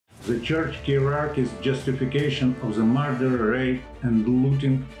The church hierarchy's justification of the murder, rape, and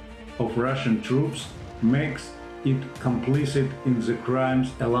looting of Russian troops makes it complicit in the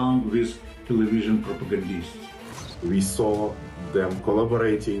crimes along with television propagandists. We saw them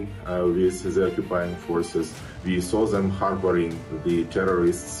collaborating with the occupying forces. We saw them harboring the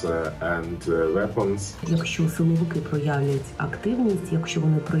terrorists and weapons. Якщо силовики проявлять активність, якщо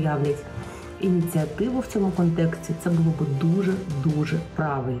вони проявлять ініціативу в цьому контексті, це було б дуже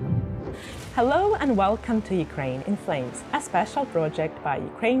правильно. Hello and welcome to Ukraine in Flames, a special project by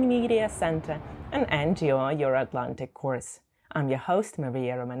Ukraine Media Center and LB.ua Euro-Atlantic course. I'm your host,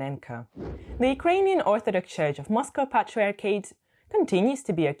 Maria Romanenko. The Ukrainian Orthodox Church of Moscow Patriarchate continues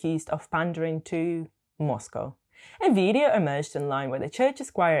to be accused of pandering to Moscow. A video emerged online where the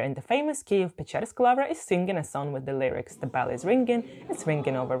church's choir in the famous Kiev Pechersk Lavra is singing a song with the lyrics "The bell is ringing, it's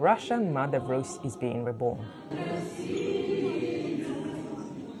ringing over Russia, Mother Rus is being reborn."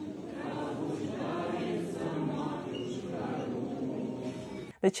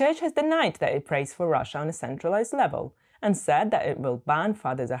 The church has denied that it prays for Russia on a centralized level and said that it will ban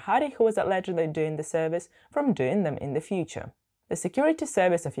Father Zahari, who was allegedly doing the service, from doing them in the future. The Security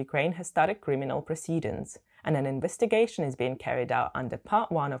Service of Ukraine has started criminal proceedings, and an investigation is being carried out under Part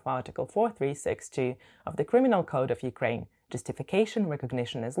 1 of Article 4362 of the Criminal Code of Ukraine, justification,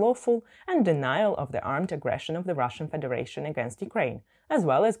 recognition as lawful, and denial of the armed aggression of the Russian Federation against Ukraine, as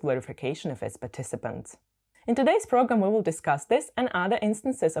well as glorification of its participants. In today's program, we will discuss this and other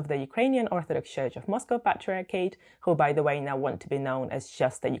instances of the Ukrainian Orthodox Church of Moscow Patriarchate, who, by the way, now want to be known as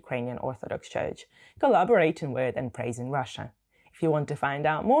just the Ukrainian Orthodox Church, collaborating with and praising Russia. If you want to find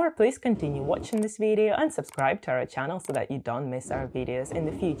out more, please continue watching this video and subscribe to our channel so that you don't miss our videos in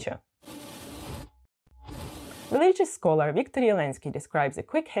the future. Religious scholar Viktor Yelenskyi describes a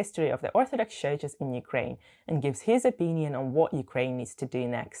quick history of the Orthodox churches in Ukraine and gives his opinion on what Ukraine needs to do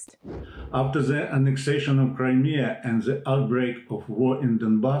next. After the annexation of Crimea and the outbreak of war in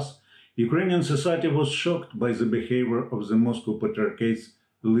Donbass, Ukrainian society was shocked by the behavior of the Moscow Patriarchate's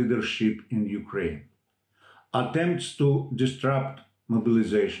leadership in Ukraine. Attempts to disrupt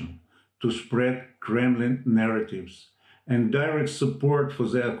mobilization, to spread Kremlin narratives, and direct support for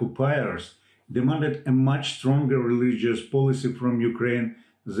the occupiers demanded a much stronger religious policy from Ukraine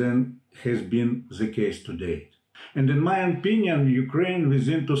than has been the case to date. And in my opinion, Ukraine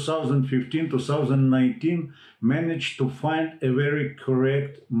within 2015-2019 managed to find a very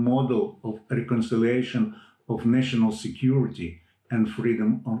correct model of reconciliation of national security and freedom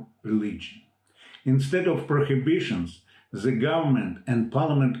of religion. Instead of prohibitions, the government and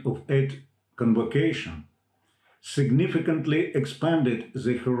parliament of aid convocation significantly expanded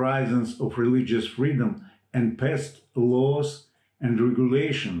the horizons of religious freedom and passed laws and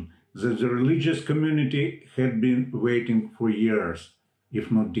regulation that the religious community had been waiting for years, if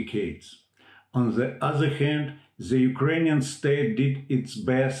not decades. On the other hand, the Ukrainian state did its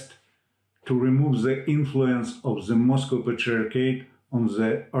best to remove the influence of the Moscow Patriarchate on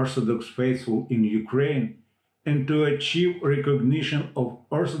the Orthodox faithful in Ukraine and to achieve recognition of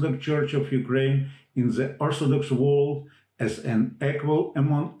Orthodox Church of Ukraine in the Orthodox world as an equal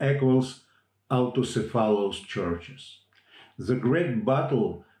among equals autocephalous churches. The great battle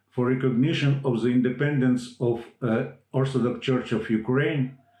for recognition of the independence of Orthodox Church of Ukraine,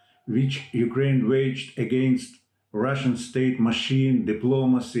 which Ukraine waged against Russian state machine,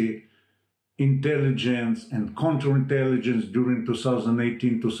 diplomacy, intelligence and counterintelligence during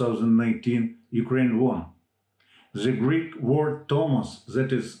 2018-2019, Ukraine won. The Greek word tomos, that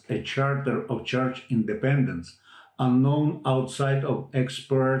is a charter of church independence, unknown outside of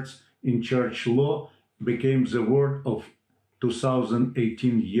experts in church law, became the word of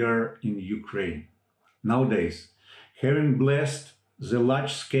 2018 year in Ukraine. Nowadays, having blessed the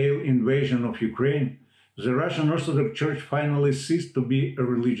large-scale invasion of Ukraine, the Russian Orthodox Church finally ceased to be a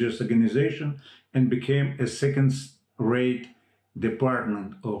religious organization and became a second-rate department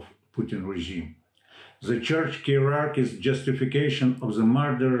of Putin regime. The church hierarchy's justification of the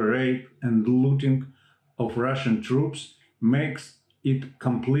murder, rape, and looting of Russian troops makes it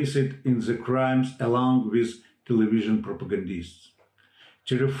complicit in the crimes along with television propagandists.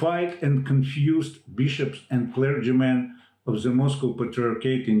 Terrified and confused bishops and clergymen of the Moscow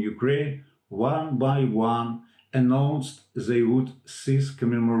Patriarchate in Ukraine, one by one, announced they would cease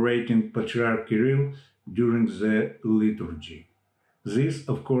commemorating Patriarch Kirill during the liturgy. This,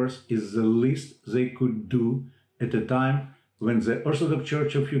 of course, is the least they could do at a time when the Orthodox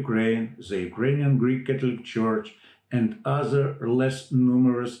Church of Ukraine, the Ukrainian Greek Catholic Church, and other less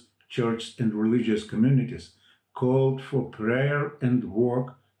numerous churches and religious communities called for prayer and work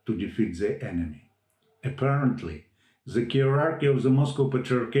to defeat the enemy. Apparently, The hierarchy of the Moscow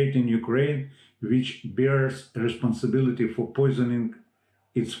Patriarchate in Ukraine, which bears responsibility for poisoning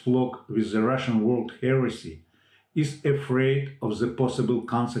its flock with the Russian world heresy, is afraid of the possible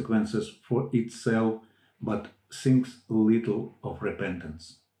consequences for itself, but thinks little of repentance.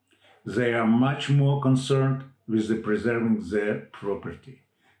 They are much more concerned with the preserving their property.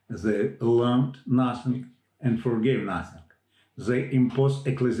 They learned nothing and forgave nothing. They impose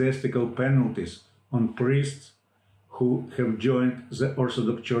ecclesiastical penalties on priests who have joined the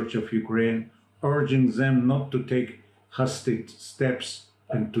Orthodox Church of Ukraine, urging them not to take hasty steps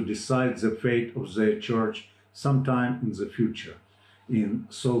and to decide the fate of their church sometime in the future, in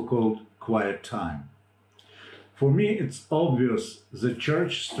so-called quiet time. For me, it's obvious the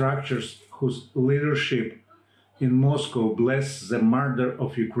church structures whose leadership in Moscow bless the murder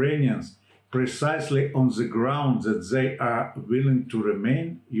of Ukrainians precisely on the ground that they are willing to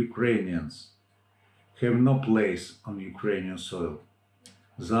remain Ukrainians, have no place on Ukrainian soil.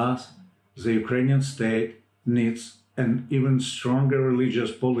 Thus, the Ukrainian state needs an even stronger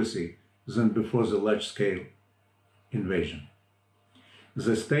religious policy than before the large-scale invasion.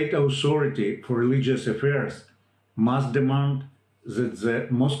 The state authority for religious affairs must demand that the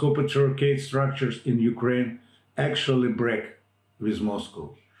Moscow Patriarchate structures in Ukraine actually break with Moscow,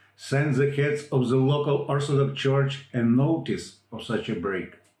 send the heads of the local Orthodox Church a notice of such a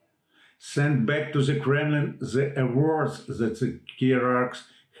break, send back to the Kremlin the awards that the hierarchs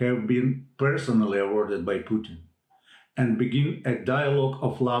have been personally awarded by Putin, and begin a dialogue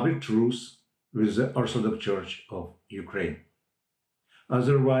of love and truth with the Orthodox Church of Ukraine.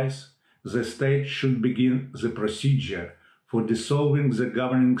 Otherwise, the state should begin the procedure for dissolving the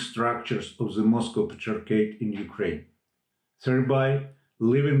governing structures of the Moscow Patriarchate in Ukraine, thereby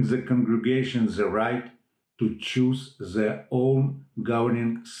leaving the congregation the right to choose their own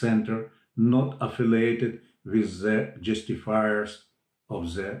governing center, not affiliated with the justifiers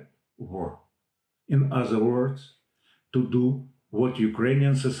of the war. In other words, to do what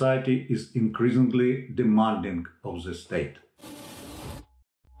Ukrainian society is increasingly demanding of the state.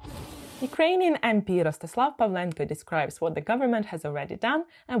 Ukrainian MP Rostyslav Pavlenko describes what the government has already done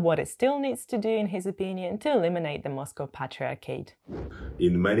and what it still needs to do, in his opinion, to eliminate the Moscow Patriarchate.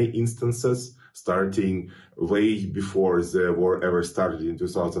 In many instances, starting way before the war ever started in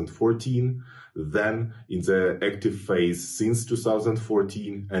 2014, then in the active phase since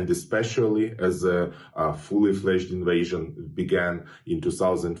 2014, and especially as a fully fledged invasion began in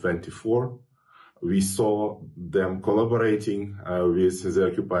 2024, we saw them collaborating with the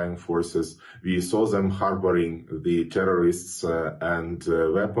occupying forces. We saw them harboring the terrorists and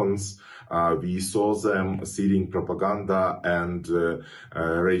weapons. We saw them seeding propaganda and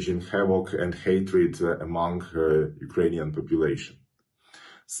raging havoc and hatred among Ukrainian population.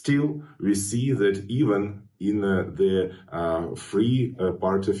 Still, we see that even in the free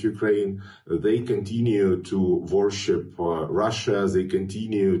part of Ukraine, they continue to worship Russia, they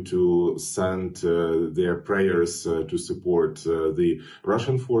continue to send their prayers to support the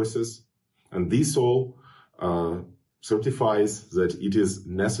Russian forces. And this all certifies that it is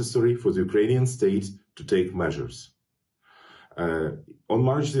necessary for the Ukrainian state to take measures. On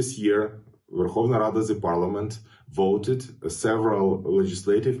March this year, Verkhovna Rada, the parliament, voted several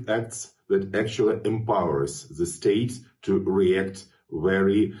legislative acts that actually empowers the state to react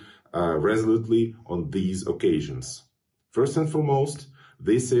very resolutely on these occasions. First and foremost,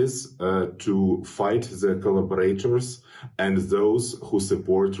 this is to fight the collaborators and those who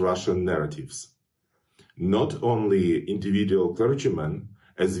support Russian narratives. Not only individual clergymen,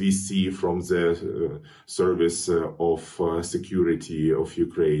 as we see from the Service of Security of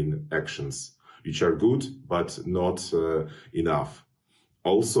Ukraine actions, which are good, but not enough.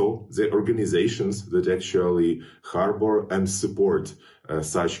 Also, the organizations that actually harbor and support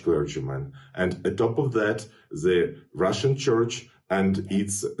such clergymen. And on top of that, the Russian Church and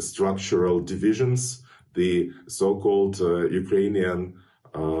its structural divisions, the so-called Ukrainian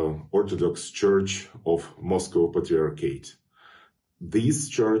Orthodox Church of Moscow Patriarchate. This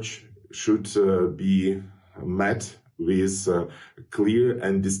church should be met with clear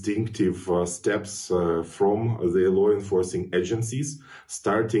and distinctive steps from the law enforcing agencies,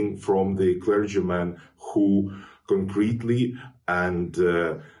 starting from the clergymen who concretely and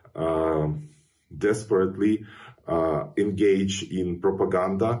desperately engage in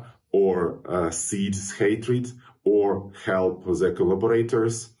propaganda or seed hatred or help the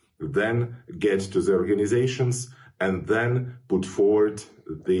collaborators, then get to the organizations, and then put forward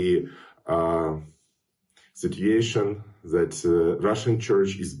the situation that Russian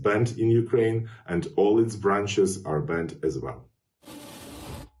Church is banned in Ukraine and all its branches are banned as well.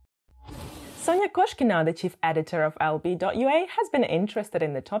 Sonya Koshkina, the chief editor of LB.ua, has been interested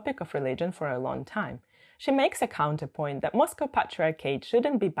in the topic of religion for a long time. She makes a counterpoint that Moscow Patriarchate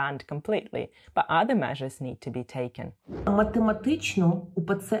shouldn't be banned completely, but other measures need to be taken. Математично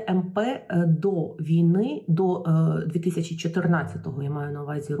УПЦ МП до війни, до 2014-го, я маю на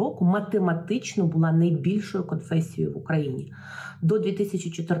увазі року, математично була найбільшою конфесією в Україні. До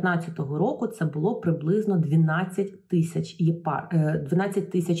 2014 року це було приблизно 12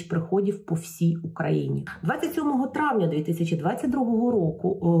 тисяч приходів по всій Україні. 27 травня 2022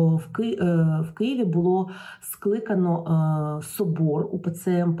 року в Києві було скликано собор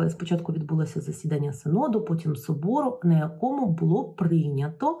УПЦ МП. Спочатку відбулося засідання синоду, потім собору, на якому було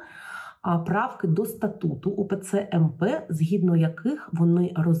прийнято правки до статуту УПЦ МП, згідно яких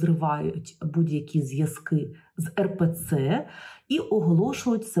вони розривають будь-які зв'язки з РПЦ і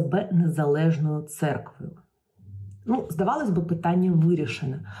оголошують себе незалежною церквою. Здавалось би, питання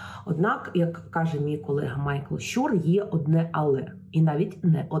вирішене. Однак, як каже мій колега Майкл Щур, є одне але. І навіть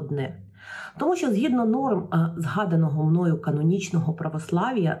не одне. Тому що згідно норм згаданого мною канонічного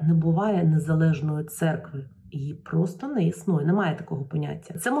православ'я не буває незалежної церкви. Її просто не існує, немає такого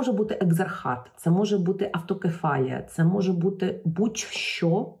поняття. Це може бути екзархат, це може бути автокефалія, це може бути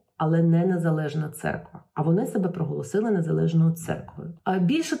будь-що, але не незалежна церква. А вони себе проголосили незалежною церквою.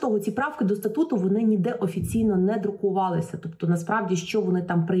 Більше того, ці правки до статуту, вони ніде офіційно не друкувалися. Тобто, насправді, що вони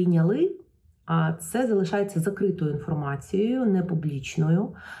там прийняли, це залишається закритою інформацією, не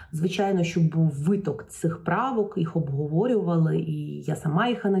публічною. Звичайно, що був виток цих правок, їх обговорювали, і я сама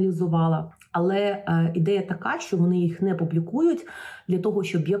їх аналізувала. Але ідея така, що вони їх не публікують для того,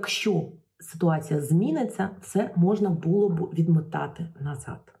 щоб якщо ситуація зміниться, це можна було б відмотати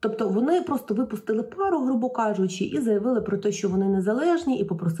назад. Тобто вони просто випустили пару, грубо кажучи, і заявили про те, що вони незалежні, і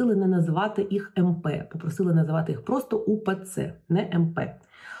попросили не називати їх МП. Попросили називати їх просто УПЦ, не МП.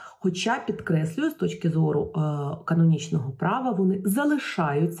 Хоча, підкреслюю, з точки зору канонічного права, вони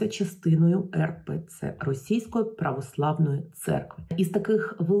залишаються частиною РПЦ, Російської православної церкви. Із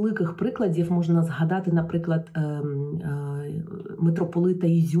таких великих прикладів можна згадати, наприклад, митрополита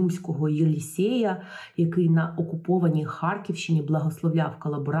Ізюмського Єлісея, який на окупованій Харківщині благословляв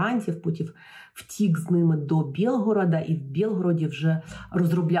колаборантів, потім втік з ними до Білгорода, і в Білгороді вже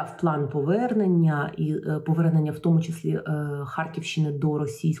розробляв план повернення, і повернення в тому числі Харківщини до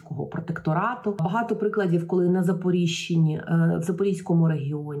російського протекторату. Багато прикладів, коли на Запоріжчині, в Запорізькому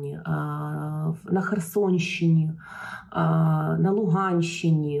регіоні, на Херсонщині, на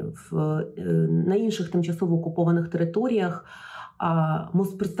Луганщині, на інших тимчасово окупованих територіях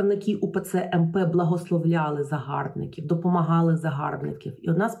представники УПЦ МП благословляли загарбників, допомагали загарбників. І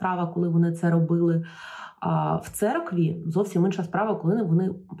одна справа, коли вони це робили в церкві, зовсім інша справа, коли вони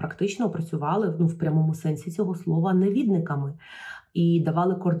практично працювали в прямому сенсі цього слова навідниками і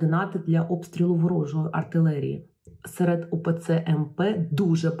давали координати для обстрілу ворожої артилерії. Серед УПЦ МП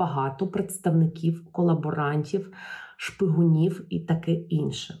дуже багато представників, колаборантів, шпигунів і таке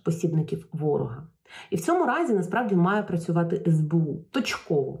інше, посібників ворога. І в цьому разі, насправді, має працювати СБУ.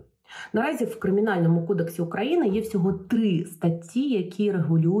 Точково. Наразі в Кримінальному кодексі України є всього 3 статті, які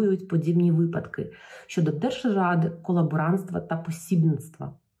регулюють подібні випадки щодо держзради, колаборантства та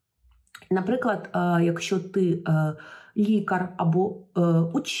посібництва. Наприклад, якщо ти лікар, або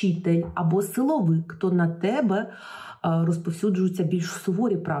учитель, або силовик, то на тебе розповсюджуються більш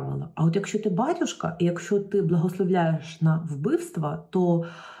суворі правила. А от якщо ти батюшка, і якщо ти благословляєш на вбивства, то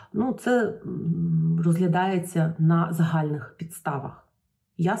це розглядається на загальних підставах.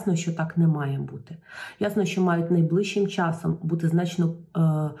 Ясно, що так не має бути. Ясно, що мають найближчим часом бути значно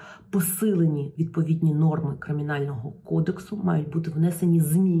посилені відповідні норми Кримінального кодексу, мають бути внесені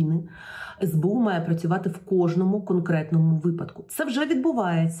зміни. СБУ має працювати в кожному конкретному випадку. Це вже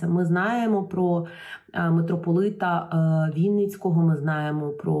відбувається. Ми знаємо про митрополита Вінницького, ми знаємо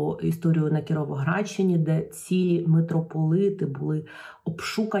про історію на Кіровоградщині, де цілі митрополити були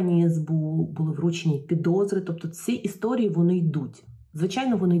обшукані СБУ, були вручені підозри. Тобто ці історії, вони йдуть.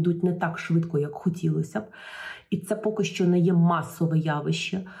 Звичайно, вони йдуть не так швидко, як хотілося б. І це поки що не є масове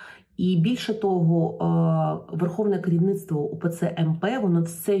явище. І більше того, верховне керівництво УПЦ МП, воно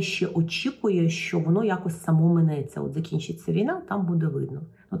все ще очікує, що воно якось само минеться. От закінчиться війна, там буде видно.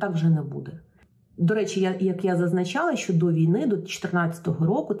 Так вже не буде. До речі, як я зазначала, що до війни, до 2014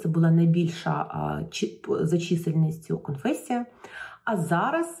 року, це була найбільша за чисельністю конфесія, а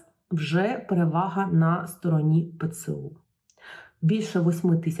зараз вже перевага на стороні ПЦУ. Більше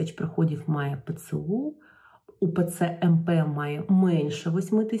 8 тисяч приходів має ПЦУ, УПЦ МП має менше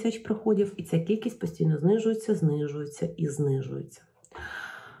 8 тисяч приходів, і ця кількість постійно знижується.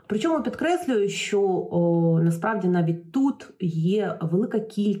 Причому підкреслюю, що насправді навіть тут є велика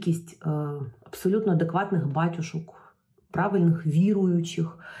кількість абсолютно адекватних батюшок, правильних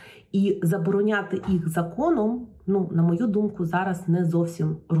віруючих. І забороняти їх законом, на мою думку, зараз не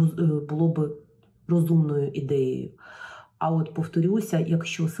зовсім було би розумною ідеєю. А от повторюся,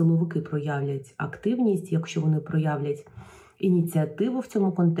 якщо силовики проявлять активність, якщо вони проявлять ініціативу в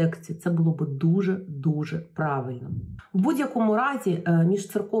цьому контексті, це було б дуже-дуже правильно. В будь-якому разі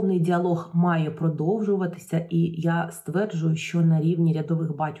міжцерковний діалог має продовжуватися, і я стверджую, що на рівні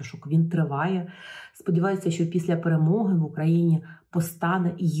рядових батюшок він триває. Сподіваюся, що після перемоги в Україні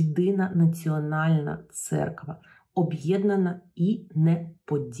постане єдина національна церква, об'єднана і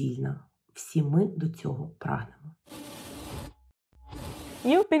неподільна. Всі ми до цього прагнемо.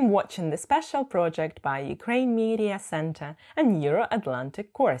 You've been watching the special project by Ukraine Media Center and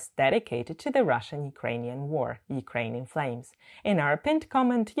Euro-Atlantic course dedicated to the Russian-Ukrainian war, Ukraine in Flames. In our pinned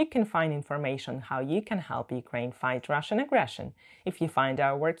comment, you can find information how you can help Ukraine fight Russian aggression. If you find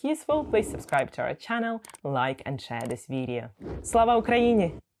our work useful, please subscribe to our channel, like and share this video. Slava Ukraini!